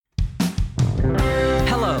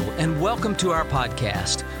Welcome to our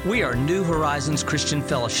podcast. We are New Horizons Christian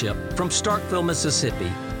Fellowship from Starkville,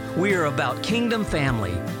 Mississippi. We are about kingdom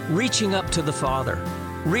family, reaching up to the Father,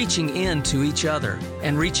 reaching in to each other,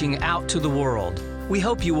 and reaching out to the world. We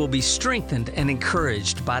hope you will be strengthened and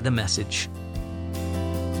encouraged by the message.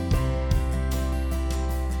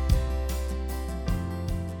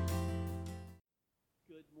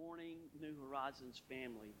 Good morning, New Horizons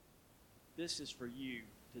family. This is for you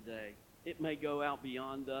today. It may go out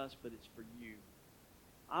beyond us, but it's for you.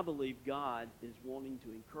 I believe God is wanting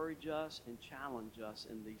to encourage us and challenge us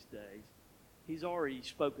in these days. He's already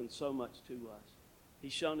spoken so much to us.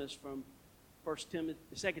 He's shown us from 2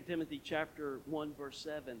 Timothy chapter 1, verse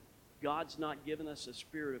 7, God's not given us a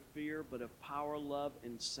spirit of fear, but of power, love,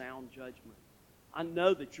 and sound judgment. I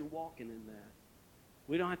know that you're walking in that.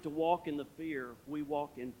 We don't have to walk in the fear. We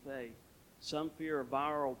walk in faith. Some fear a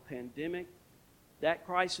viral pandemic. That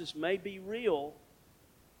crisis may be real,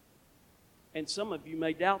 and some of you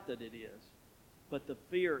may doubt that it is, but the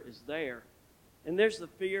fear is there. And there's the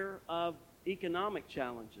fear of economic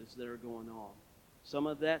challenges that are going on. Some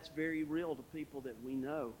of that's very real to people that we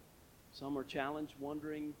know. Some are challenged,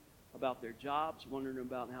 wondering about their jobs, wondering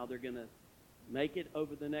about how they're going to make it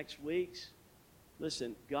over the next weeks.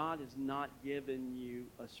 Listen, God has not given you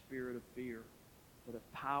a spirit of fear, but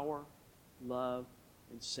of power, love,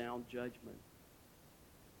 and sound judgment.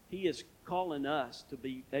 He is calling us to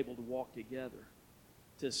be able to walk together,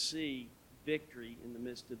 to see victory in the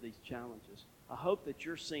midst of these challenges. I hope that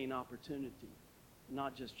you're seeing opportunity,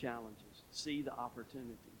 not just challenges. See the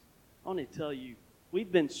opportunities. I want to tell you,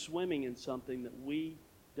 we've been swimming in something that we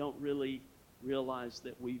don't really realize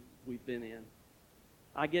that we've been in.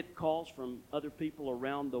 I get calls from other people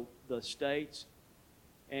around the states,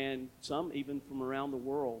 and some even from around the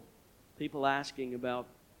world. People asking about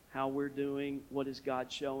how we're doing, what is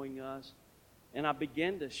God showing us. And I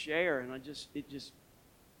begin to share, and it just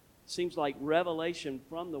seems like revelation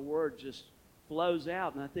from the Word just flows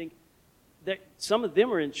out. And I think that some of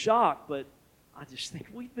them are in shock, but I just think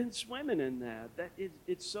we've been swimming in that.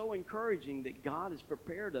 It's so encouraging that God has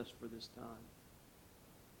prepared us for this time.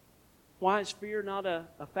 Why is fear not a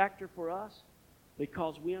factor for us?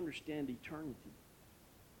 Because we understand eternity.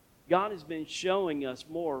 God has been showing us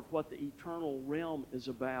more of what the eternal realm is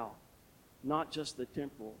about, not just the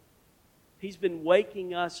temporal. He's been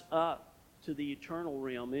waking us up to the eternal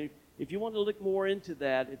realm. And if you want to look more into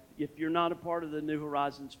that, if you're not a part of the New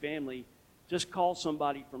Horizons family, just call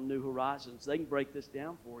somebody from New Horizons. They can break this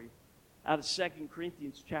down for you. Out of 2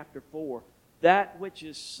 Corinthians chapter 4, that which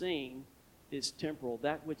is seen is temporal.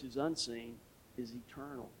 That which is unseen is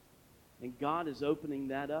eternal. And God is opening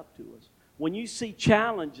that up to us. When you see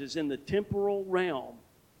challenges in the temporal realm,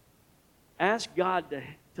 ask God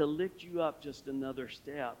to lift you up just another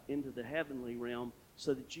step into the heavenly realm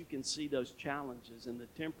so that you can see those challenges in the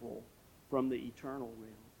temporal from the eternal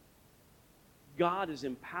realm. God is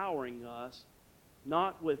empowering us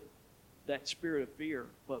not with that spirit of fear,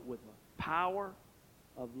 but with a power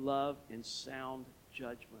of love and sound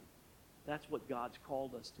judgment. That's what God's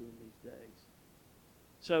called us to in these days.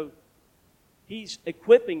 So He's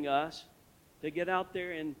equipping us to get out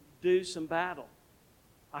there and do some battle.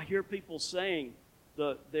 I hear people saying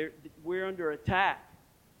we're under attack.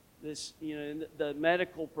 The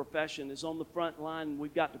medical profession is on the front line, and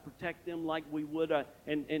we've got to protect them like we would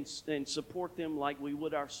and support them like we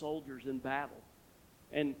would our soldiers in battle.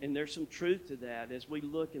 And there's some truth to that as we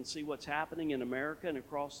look and see what's happening in America and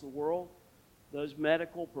across the world. Those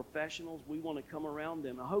medical professionals, we want to come around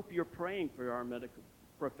them. I hope you're praying for our medical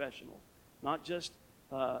professionals, not just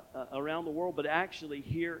around the world, but actually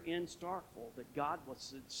here in Starkville, that God will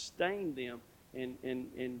sustain them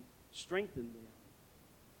and strengthen them.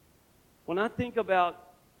 When I think about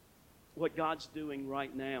what God's doing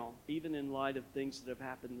right now, even in light of things that have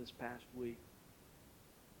happened this past week,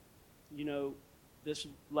 this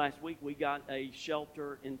last week we got a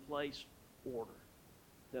shelter-in-place order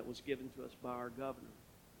that was given to us by our governor.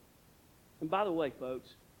 And by the way,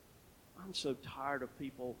 folks, I'm so tired of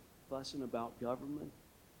people fussing about government.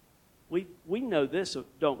 We know this,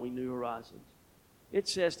 don't we, New Horizons? It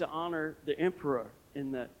says to honor the emperor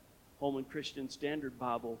in the Holman Christian Standard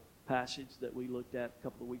Bible passage that we looked at a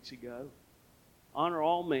couple of weeks ago. Honor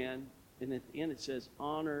all men, and at the end it says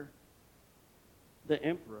honor the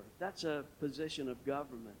emperor. That's a position of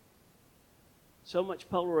government. So much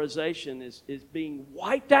polarization is being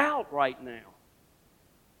wiped out right now.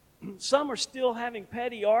 Some are still having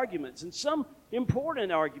petty arguments and some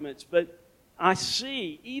important arguments, but I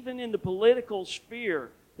see, even in the political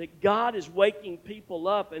sphere, that God is waking people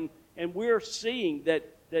up, and we're seeing that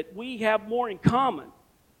we have more in common,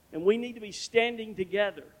 and we need to be standing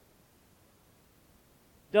together.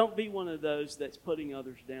 Don't be one of those that's putting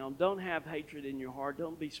others down. Don't have hatred in your heart.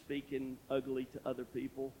 Don't be speaking ugly to other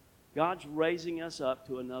people. God's raising us up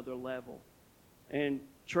to another level. And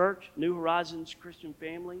church, New Horizons Christian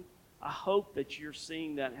family, I hope that you're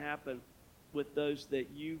seeing that happen with those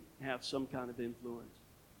that you have some kind of influence.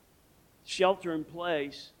 Shelter in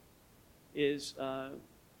place is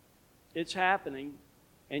it's happening,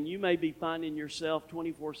 and you may be finding yourself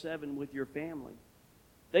 24/7 with your family,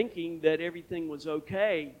 thinking that everything was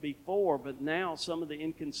okay before, but now some of the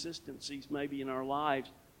inconsistencies maybe in our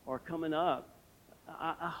lives are coming up.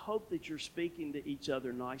 I hope that you're speaking to each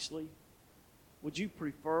other nicely. Would you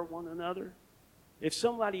prefer one another? If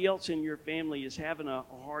somebody else in your family is having a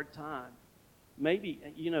hard time, maybe,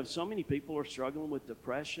 so many people are struggling with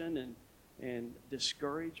depression and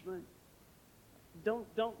discouragement.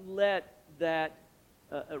 Don't let that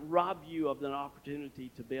rob you of an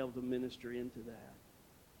opportunity to be able to minister into that.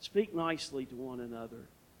 Speak nicely to one another.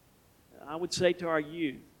 I would say to our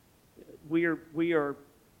youth, we are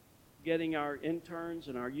getting our interns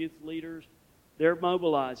and our youth leaders, they're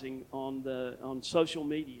mobilizing on social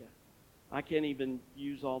media. I can't even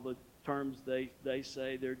use all the terms they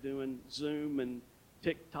say. They're doing Zoom and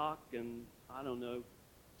TikTok and I don't know,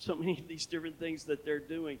 so many of these different things that they're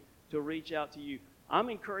doing to reach out to you. I'm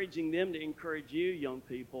encouraging them to encourage you, young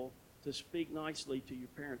people, to speak nicely to your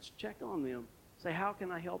parents. Check on them. Say, how can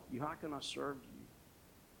I help you? How can I serve you?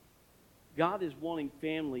 God is wanting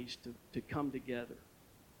families to come together.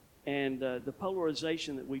 And the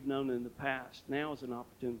polarization that we've known in the past, now is an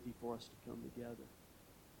opportunity for us to come together.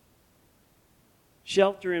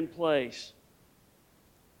 Shelter in place.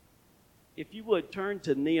 If you would turn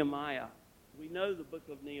to Nehemiah. We know the book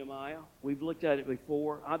of Nehemiah. We've looked at it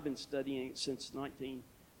before. I've been studying it since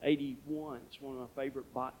 1981. It's one of my favorite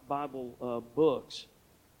Bible books.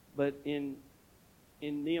 But in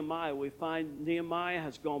Nehemiah, we find Nehemiah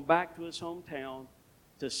has gone back to his hometown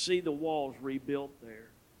to see the walls rebuilt there.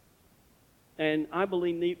 And I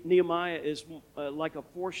believe Nehemiah is like a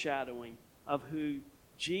foreshadowing of who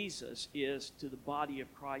Jesus is to the body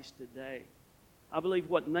of Christ today. I believe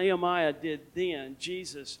what Nehemiah did then,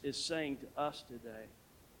 Jesus is saying to us today.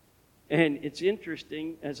 And it's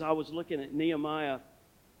interesting, as I was looking at Nehemiah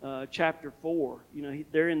chapter 4,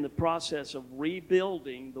 they're in the process of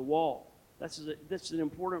rebuilding the wall. That's an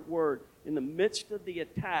important word. In the midst of the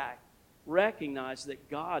attack, recognize that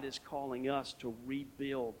God is calling us to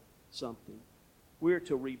rebuild something. We're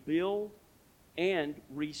to rebuild and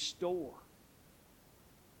restore.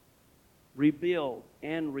 Rebuild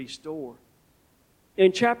and restore.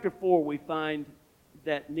 In chapter 4, we find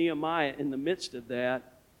that Nehemiah, in the midst of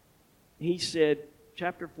that, he said,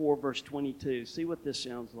 chapter 4, verse 22, see what this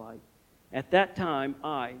sounds like. At that time,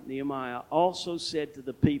 I, Nehemiah, also said to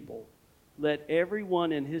the people, let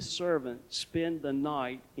everyone and his servant spend the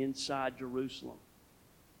night inside Jerusalem.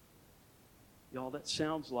 Y'all, that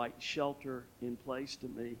sounds like shelter in place to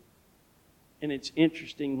me. And it's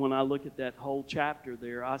interesting when I look at that whole chapter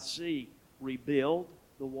there, I see rebuild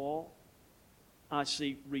the wall. I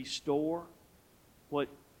see restore what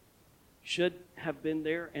should have been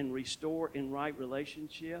there and restore in right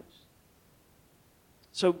relationships.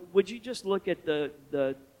 So would you just look at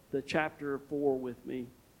the chapter 4 with me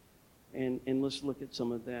and let's look at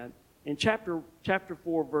some of that. In chapter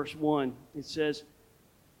 4, verse 1, it says,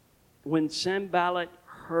 when Sanballat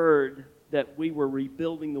heard that we were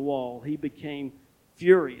rebuilding the wall, he became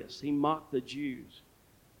furious. He mocked the Jews.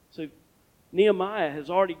 So Nehemiah has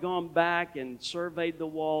already gone back and surveyed the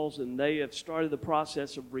walls, and they have started the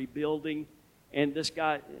process of rebuilding. And this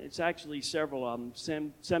guy, it's actually several of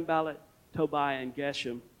them, Sanballat, Tobiah, and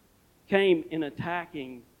Geshem, came in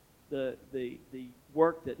attacking the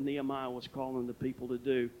work that Nehemiah was calling the people to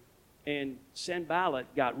do. And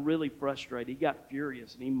Sanballat got really frustrated. He got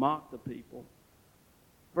furious, and he mocked the people.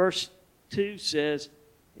 Verse 2 says,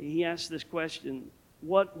 he asked this question,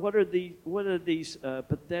 What are these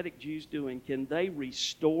pathetic Jews doing? Can they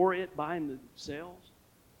restore it by themselves?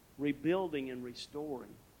 Rebuilding and restoring.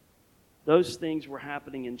 Those things were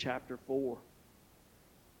happening in chapter 4.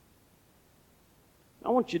 I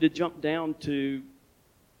want you to jump down to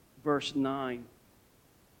verse 9.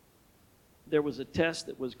 There was a test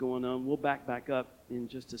that was going on. We'll back up in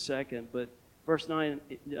just a second. But verse 9,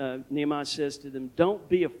 Nehemiah says to them, don't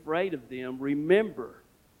be afraid of them. Remember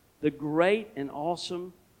the great and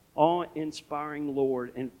awesome, awe-inspiring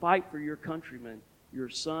Lord, and fight for your countrymen, your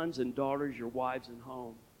sons and daughters, your wives and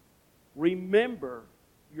home. Remember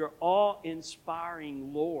your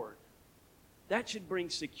awe-inspiring Lord. That should bring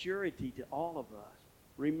security to all of us,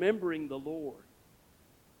 remembering the Lord.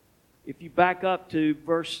 If you back up to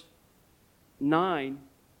verse 9,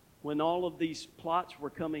 when all of these plots were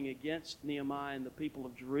coming against Nehemiah and the people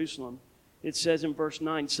of Jerusalem, it says in verse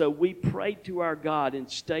 9, "So we prayed to our God and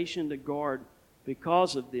stationed a guard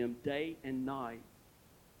because of them day and night."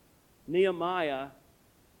 Nehemiah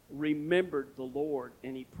remembered the Lord,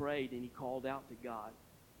 and he prayed and he called out to God.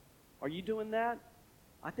 Are you doing that?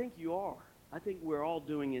 I think you are. I think we're all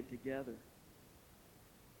doing it together.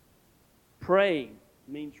 Praying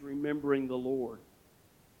means remembering the Lord.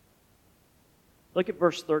 Look at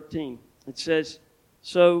verse 13. It says,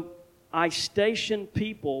 "So I stationed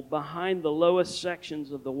people behind the lowest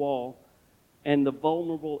sections of the wall and the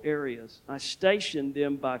vulnerable areas. I stationed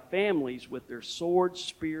them by families with their swords,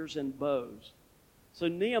 spears, and bows." So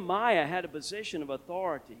Nehemiah had a position of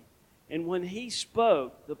authority. And when he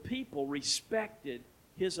spoke, the people respected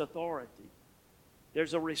his authority.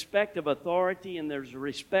 There's a respect of authority, and there's a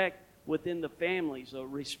respect within the families, a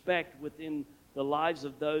respect within the lives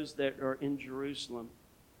of those that are in Jerusalem.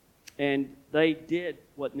 And they did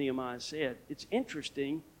what Nehemiah said. It's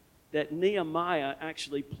interesting that Nehemiah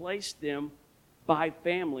actually placed them by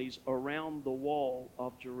families around the wall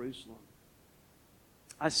of Jerusalem.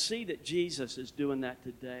 I see that Jesus is doing that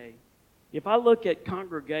today. If I look at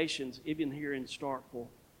congregations, even here in Starkville,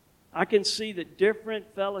 I can see that different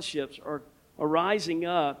fellowships are rising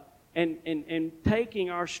up and taking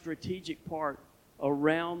our strategic part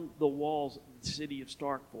around the walls of the city of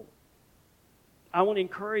Starkville. I want to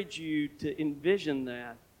encourage you to envision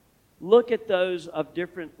that. Look at those of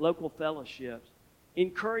different local fellowships.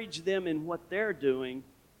 Encourage them in what they're doing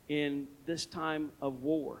in this time of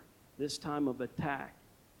war, this time of attack,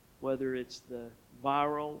 whether it's the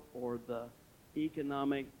viral or the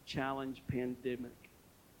economic challenge pandemic.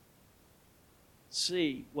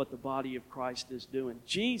 See what the body of Christ is doing.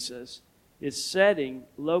 Jesus is setting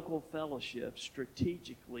local fellowships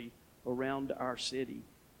strategically around our city.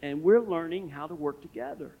 And we're learning how to work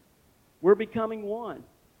together. We're becoming one.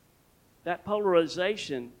 That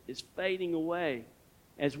polarization is fading away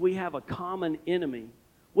as we have a common enemy.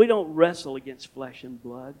 We don't wrestle against flesh and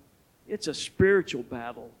blood. It's a spiritual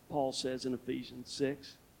battle, Paul says in Ephesians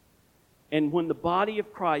 6. And when the body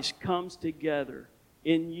of Christ comes together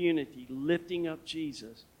in unity, lifting up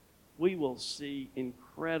Jesus, we will see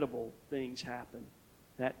incredible things happen.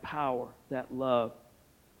 That power, that love,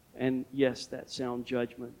 and yes, that sound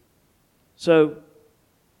judgment. So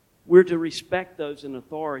we're to respect those in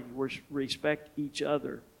authority. We're to respect each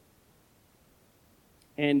other.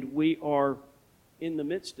 And we are in the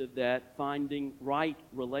midst of that finding right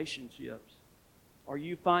relationships. Are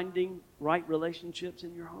you finding right relationships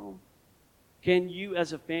in your home? Can you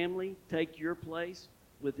as a family take your place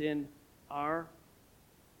within our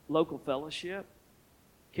local fellowship?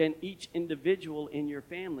 Can each individual in your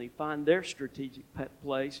family find their strategic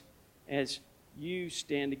place as you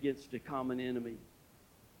stand against a common enemy?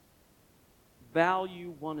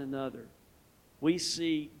 Value one another. We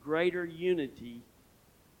see greater unity,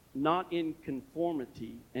 not in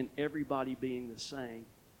conformity and everybody being the same,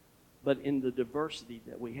 but in the diversity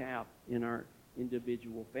that we have in our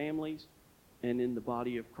individual families and in the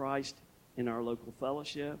body of Christ in our local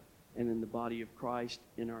fellowship and in the body of Christ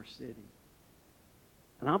in our city.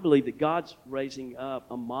 And I believe that God's raising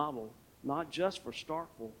up a model, not just for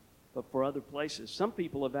Starkville, but for other places. Some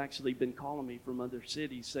people have actually been calling me from other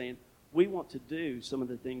cities saying, we want to do some of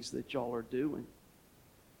the things that y'all are doing.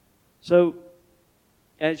 So,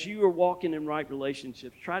 as you are walking in right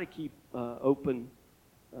relationships, try to keep open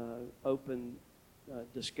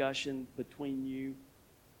discussion between you.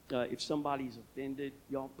 If somebody's offended,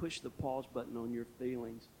 y'all push the pause button on your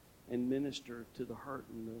feelings and minister to the hurt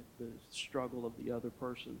and the struggle of the other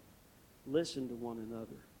person. Listen to one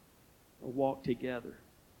another. Or walk together.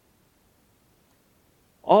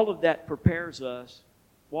 All of that prepares us,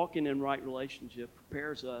 walking in right relationship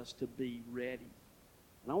prepares us to be ready.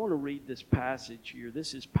 And I want to read this passage here.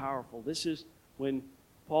 This is powerful. This is when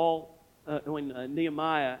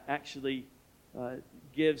Nehemiah actually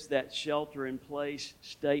gives that shelter-in-place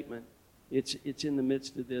statement. It's in the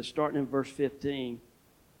midst of this, starting in verse 15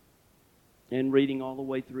 and reading all the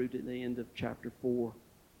way through to the end of chapter 4.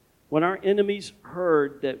 When our enemies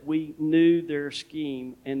heard that we knew their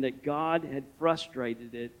scheme and that God had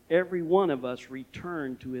frustrated it, every one of us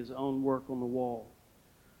returned to his own work on the wall.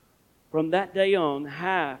 From that day on,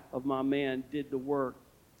 half of my men did the work,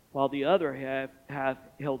 while the other half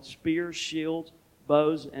held spears, shields,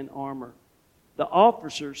 bows, and armor. The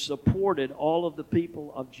officers supported all of the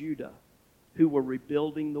people of Judah who were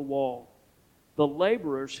rebuilding the wall. The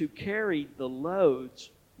laborers who carried the loads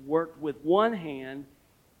worked with one hand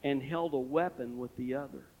and held a weapon with the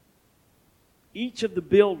other. Each of the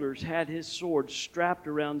builders had his sword strapped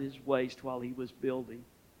around his waist while he was building.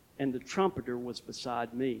 and the trumpeter was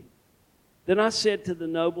beside me. Then I said to the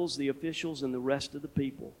nobles, the officials, and the rest of the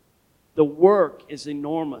people, the work is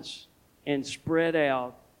enormous and spread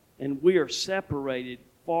out, and we are separated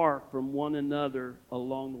far from one another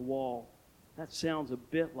along the wall. That sounds a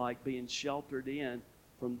bit like being sheltered in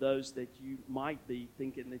from those that you might be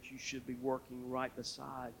thinking that you should be working right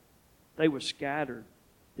beside. They were scattered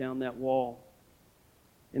down that wall.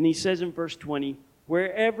 And he says in verse 20,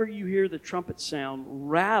 wherever you hear the trumpet sound,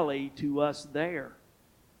 rally to us there.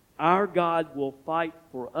 Our God will fight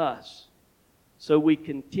for us. So we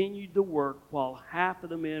continued the work while half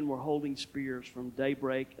of the men were holding spears from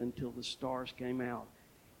daybreak until the stars came out.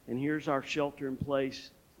 And here's our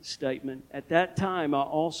shelter-in-place statement. At that time I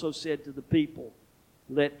also said to the people,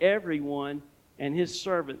 let everyone and his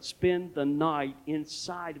servants spend the night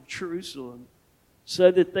inside of Jerusalem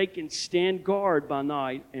so that they can stand guard by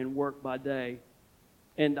night and work by day.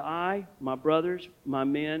 And I, my brothers, my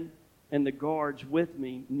men, and the guards with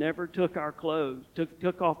me never took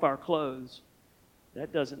off our clothes.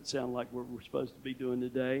 That doesn't sound like what we're supposed to be doing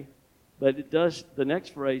today. But it does, the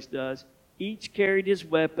next phrase does, each carried his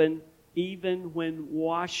weapon even when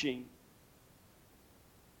washing.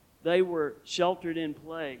 They were sheltered in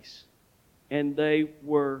place, and they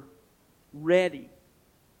were ready.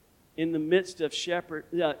 In the midst of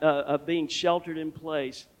being sheltered in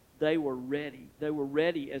place, they were ready. They were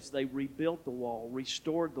ready as they rebuilt the wall,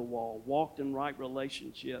 restored the wall, walked in right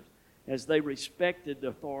relationships, as they respected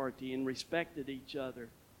authority and respected each other.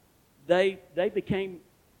 They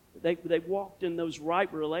walked in those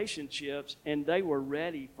right relationships, and they were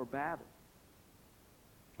ready for battle.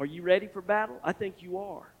 Are you ready for battle? I think you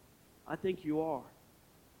are. I think you are.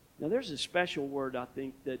 Now, there's a special word, I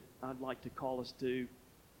think, that I'd like to call us to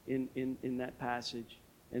in that passage.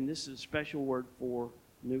 And this is a special word for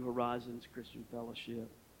New Horizons Christian Fellowship.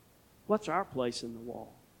 What's our place in the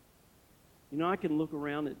wall? You know, I can look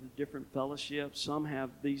around at the different fellowships. Some have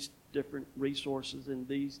these different resources and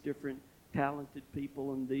these different talented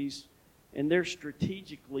people and they're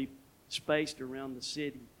strategically spaced around the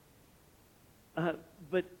city.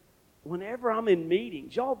 But whenever I'm in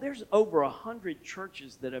meetings, y'all, there's over 100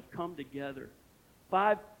 churches that have come together.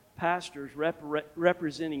 5 pastors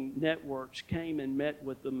representing networks came and met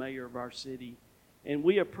with the mayor of our city. And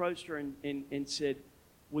we approached her and said,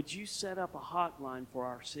 would you set up a hotline for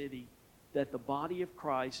our city that the body of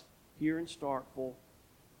Christ here in Starkville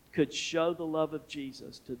could show the love of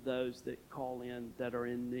Jesus to those that call in that are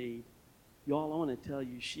in need? Y'all, I want to tell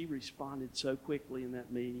you, she responded so quickly in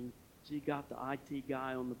that meeting. She got the IT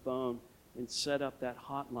guy on the phone and set up that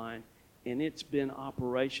hotline, and it's been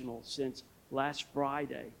operational since last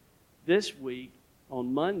Friday. This week,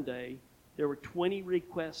 on Monday, there were 20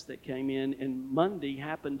 requests that came in, and Monday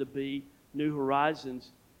happened to be New Horizons'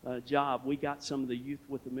 job. We got some of the Youth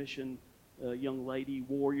with a Mission young lady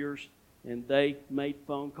warriors, and they made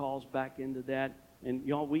phone calls back into that. And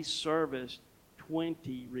y'all, we serviced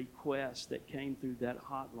 20 requests that came through that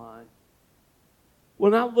hotline.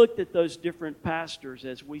 When I looked at those different pastors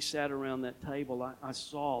as we sat around that table, I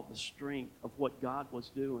saw the strength of what God was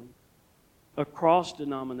doing. Across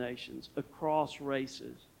denominations, across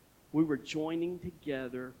races, we were joining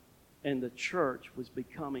together, and the church was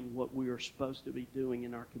becoming what we were supposed to be doing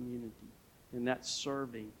in our community. And that's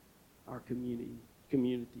serving our community,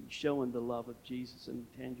 showing the love of Jesus in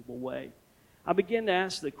a tangible way. I began to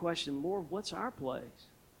ask the question, Lord, what's our place?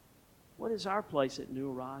 What is our place at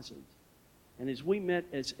New Horizons? And as we met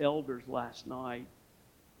as elders last night,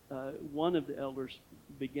 one of the elders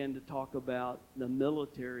began to talk about the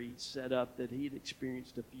military setup that he'd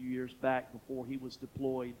experienced a few years back before he was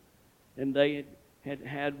deployed. And they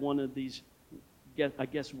had one of these, I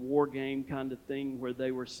guess, war game kind of thing where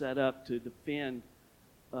they were set up to defend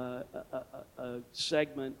a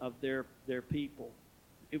segment of their people.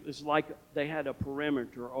 It was like they had a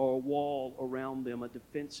perimeter or a wall around them, a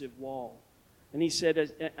defensive wall. And he said,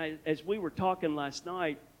 as we were talking last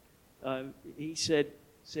night, he said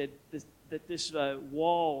that this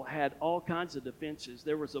wall had all kinds of defenses.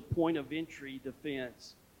 There was a point of entry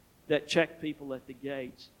defense that checked people at the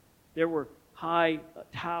gates. There were high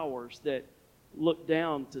towers that looked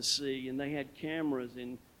down to see, and they had cameras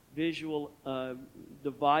and visual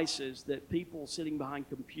devices that people sitting behind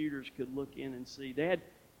computers could look in and see. They had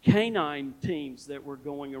canine teams that were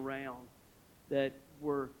going around the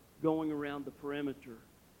perimeter.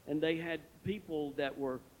 And they had people that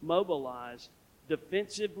were mobilized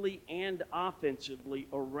defensively and offensively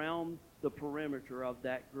around the perimeter of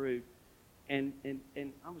that group. And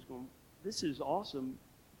I was going, this is awesome,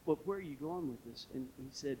 but where are you going with this? And he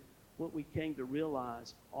said, what we came to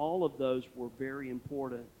realize, all of those were very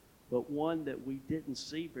important, but one that we didn't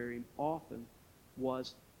see very often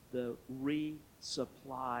was the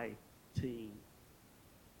resupply team.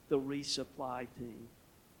 The resupply team.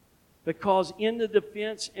 Because in the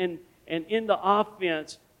defense and in the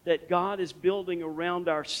offense that God is building around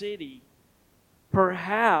our city,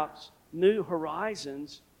 perhaps New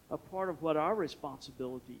Horizons, a part of what our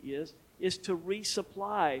responsibility is to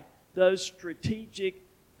resupply those strategic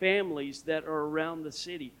families that are around the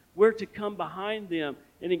city. We're to come behind them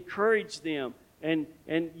and encourage them. And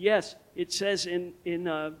yes, it says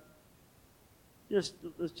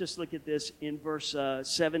let's just look at this in verse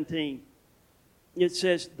 17. It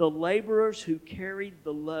says, the laborers who carried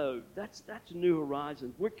the load. That's New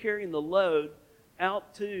Horizons. We're carrying the load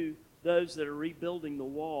out to those that are rebuilding the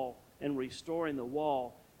wall and restoring the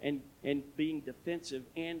wall and being defensive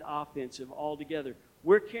and offensive all together.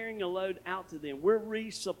 We're carrying a load out to them. We're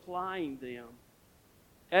resupplying them.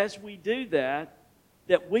 As we do that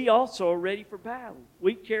we also are ready for battle.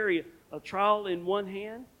 We carry a trowel in one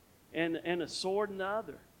hand and a sword in the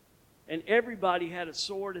other. And everybody had a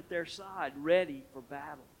sword at their side, ready for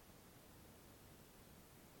battle.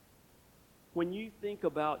 When you think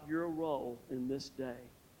about your role in this day,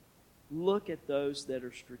 look at those that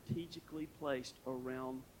are strategically placed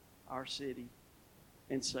around our city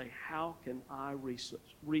and say, how can I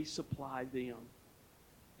resupply them?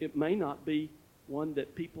 It may not be one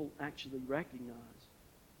that people actually recognize.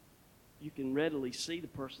 You can readily see the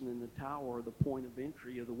person in the tower or the point of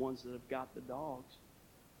entry or the ones that have got the dogs.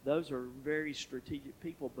 Those are very strategic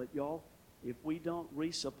people. But y'all, if we don't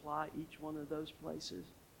resupply each one of those places,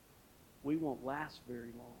 we won't last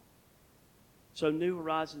very long. So New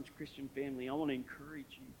Horizons Christian family, I want to encourage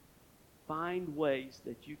you. Find ways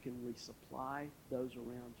that you can resupply those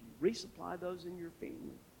around you. Resupply those in your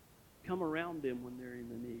family. Come around them when they're in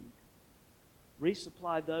the need.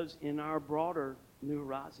 Resupply those in our broader New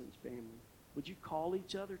Horizons family. Would you call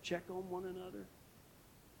each other, check on one another?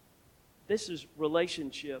 This is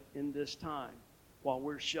relationship in this time. While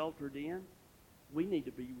we're sheltered in, we need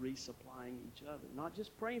to be resupplying each other. Not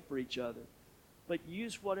just praying for each other, but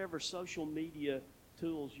use whatever social media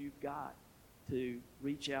tools you've got to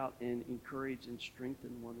reach out and encourage and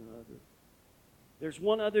strengthen one another. There's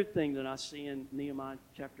one other thing that I see in Nehemiah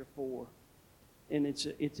chapter 4, and it's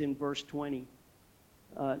in verse 20.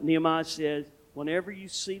 Nehemiah says, whenever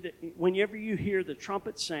you hear the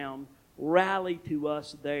trumpet sound, rally to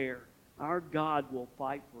us there. Our God will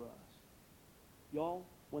fight for us. Y'all,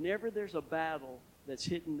 whenever there's a battle that's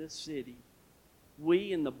hitting this city,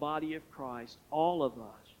 we in the body of Christ, all of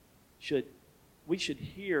us, should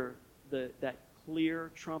hear that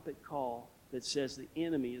clear trumpet call that says the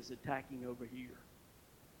enemy is attacking over here.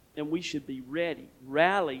 And we should be ready,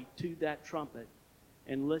 rally to that trumpet,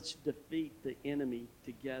 and let's defeat the enemy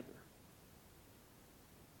together.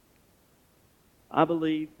 I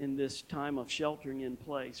believe in this time of sheltering in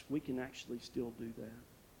place, we can actually still do that.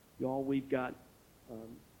 Y'all, we've got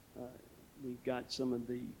some of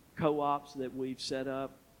the co-ops that we've set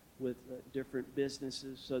up with different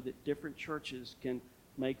businesses so that different churches can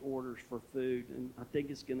make orders for food, and I think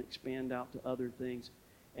it's going to expand out to other things.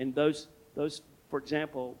 And those, for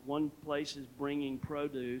example, one place is bringing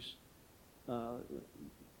produce,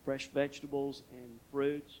 fresh vegetables and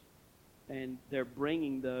fruits, and they're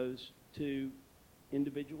bringing those to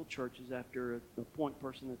individual churches after a point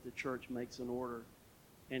person at the church makes an order.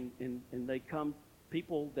 And they come,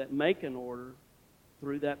 people that make an order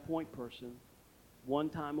through that point person, one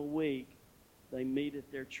time a week, they meet at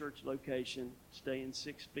their church location, staying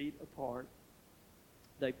 6 feet apart.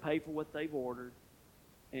 They pay for what they've ordered,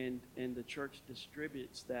 and the church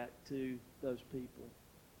distributes that to those people.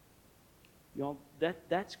 Y'all,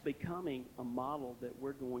 that's becoming a model that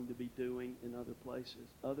we're going to be doing in other places.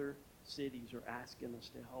 Other cities are asking us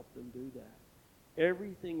to help them do that.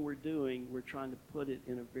 Everything we're doing, we're trying to put it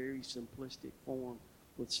in a very simplistic form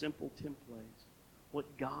with simple templates.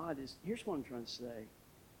 Here's what I'm trying to say.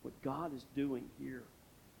 What God is doing here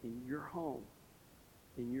in your home,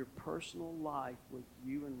 in your personal life with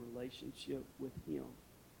you in relationship with Him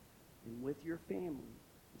and with your family.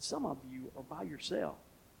 And some of you are by yourself.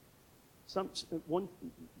 One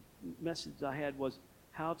message I had was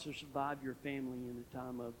how to survive your family in a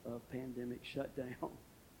time of pandemic shutdown.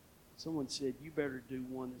 Someone said, you better do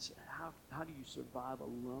one that said, how do you survive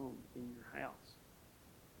alone in your house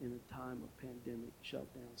in a time of pandemic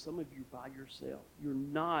shutdown? Some of you by yourself. You're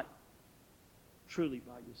not truly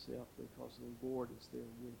by yourself because the Lord is there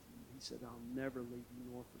with you. He said, I'll never leave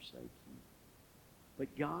you nor forsake you.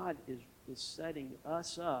 But God is setting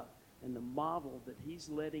us up, and the model that He's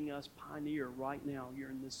letting us pioneer right now here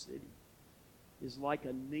in this city is like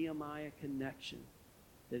a Nehemiah connection.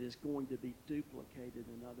 that is going to be duplicated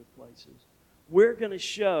in other places. We're going to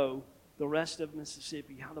show the rest of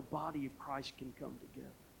Mississippi how the body of Christ can come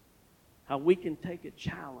together, how we can take a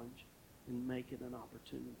challenge and make it an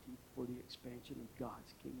opportunity for the expansion of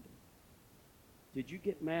God's kingdom. Did you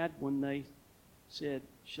get mad when they said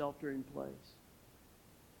shelter in place?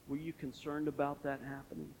 Were you concerned about that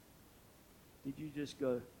happening? Did you just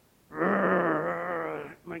go,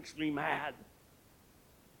 it makes me mad?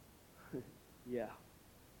 Yeah.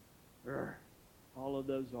 All of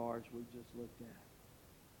those R's we just looked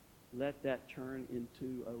at. Let that turn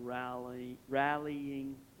into a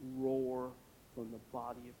rallying roar from the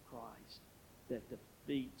body of Christ that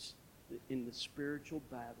defeats in the spiritual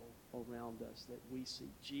battle around us, that we see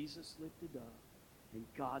Jesus lifted up and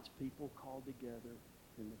God's people called together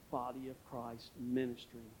in the body of Christ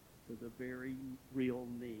ministering to the very real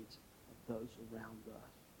needs of those around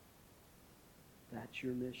us. That's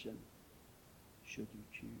your mission, should you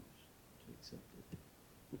choose to accept it.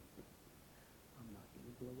 I'm not going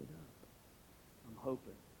to blow it up. I'm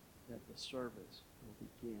hoping that the service will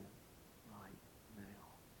begin right now.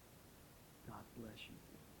 God bless you.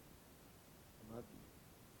 I love you.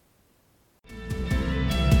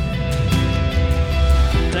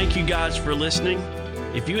 Thank you guys for listening.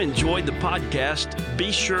 If you enjoyed the podcast,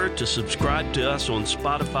 be sure to subscribe to us on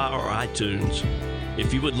Spotify or iTunes.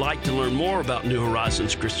 If you would like to learn more about New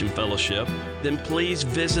Horizons Christian Fellowship, then please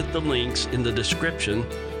visit the links in the description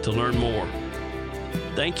to learn more.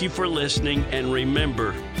 Thank you for listening, and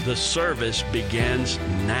remember, the service begins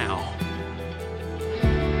now.